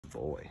Good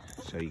boy.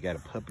 So you got a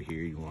puppy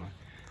here.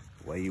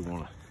 The way you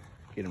want to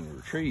get him to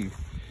retrieve,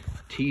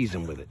 tease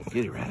him with it.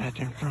 Get it right out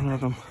there in front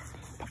of him.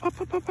 Pop,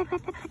 pop, pop, pop,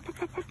 pop, pop, pop,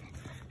 pop, pop.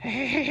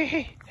 Hey, hey,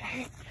 hey,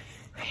 hey,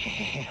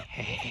 hey,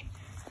 hey,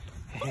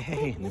 hey,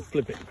 hey, and then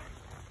flip it.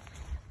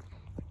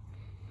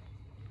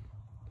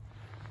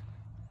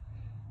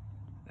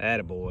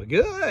 Attaboy.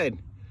 Good.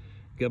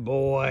 Good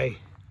boy.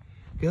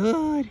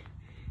 Good.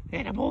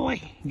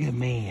 Attaboy. Good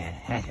man.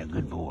 That's a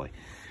good boy.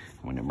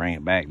 When they bring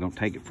it back, don't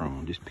take it from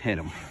them. Just pet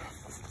them.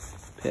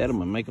 Pet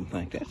them and make them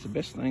think that's the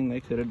best thing they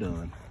could have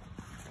done.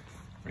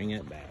 Bring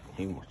it back.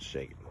 He wants to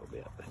shake it a little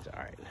bit. That's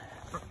all right.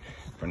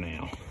 For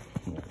now.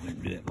 We'll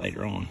do that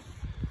later on.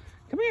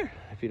 Come here.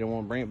 If you don't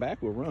want to bring it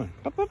back, we'll run.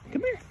 Up, up.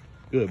 Come here.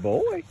 Good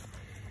boy.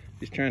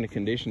 Just trying to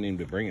condition him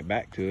to bring it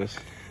back to us.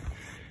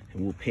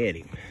 And we'll pet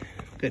him.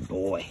 Good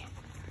boy.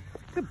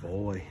 Good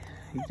boy.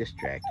 He's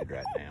distracted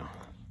right now.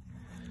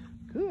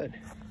 Good.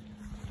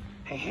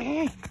 Hey,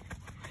 hey.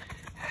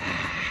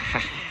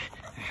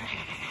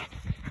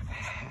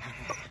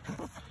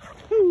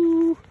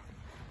 Ooh.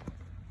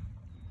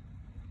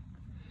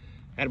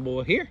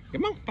 Attaboy. Here.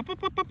 Come on. Pop, pop,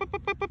 pop, pop, pop,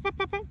 pop, pop,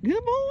 pop, pop.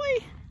 Good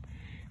boy.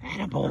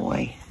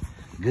 Attaboy.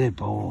 Good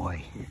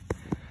boy.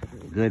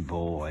 Good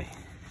boy.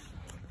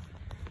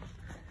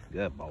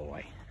 Good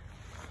boy.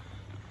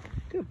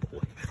 Good boy.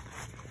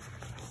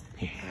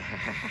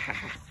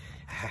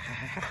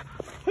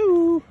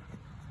 Ooh.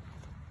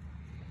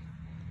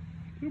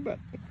 Do about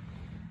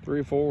 3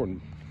 or 4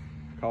 and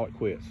call it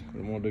quits. I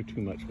don't want to do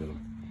too much with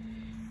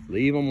them.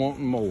 Leave them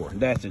wanting more.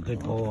 That's a good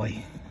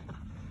boy.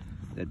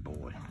 Good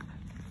boy.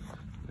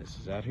 This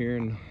is out here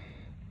in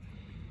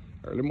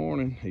the early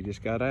morning. He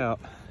just got out.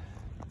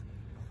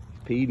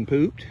 Peed and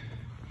pooped.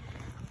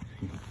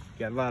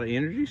 Got a lot of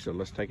energy, so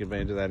let's take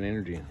advantage of that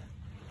energy and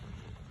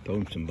throw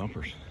him some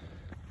bumpers.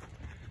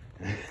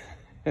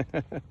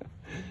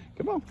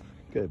 Come on.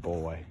 Good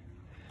boy.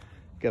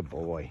 Good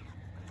boy.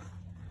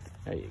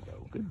 There you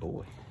go. Good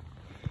boy.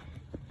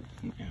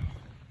 Now,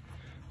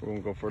 we're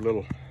gonna go for a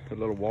little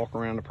walk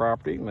around the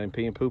property and let him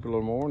pee and poop a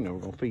little more, and then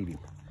we're gonna feed him.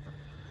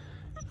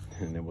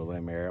 And then we'll let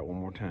him air out one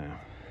more time.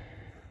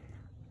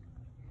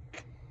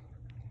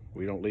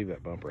 We don't leave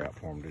that bumper out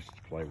for him just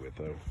to play with,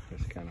 though.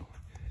 It's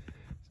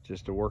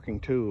just a working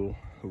tool.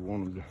 We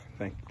want them to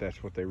think that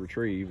that's what they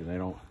retrieve, and they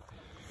don't.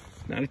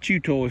 It's not a chew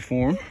toy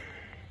for them.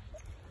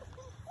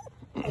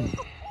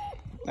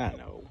 I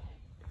know.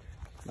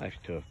 Life's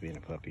tough being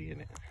a puppy,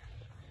 isn't it?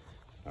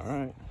 All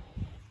right.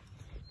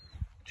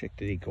 Check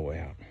the decoy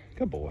out.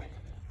 Good boy.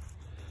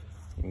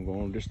 I'm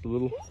going on just a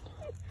little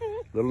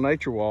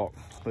nature walk.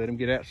 Let him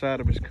get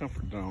outside of his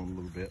comfort zone a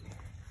little bit.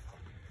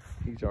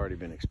 He's already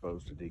been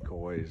exposed to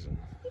decoys and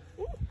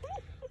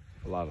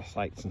a lot of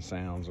sights and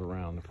sounds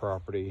around the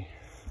property.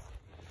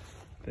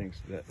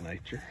 Things of that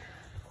nature.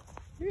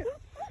 Yeah.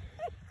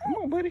 Come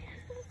on, buddy.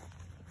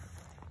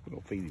 We're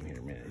gonna feed him here in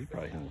a minute. He's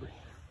probably hungry.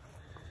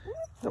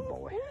 Good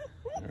boy.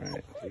 All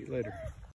right, see you later.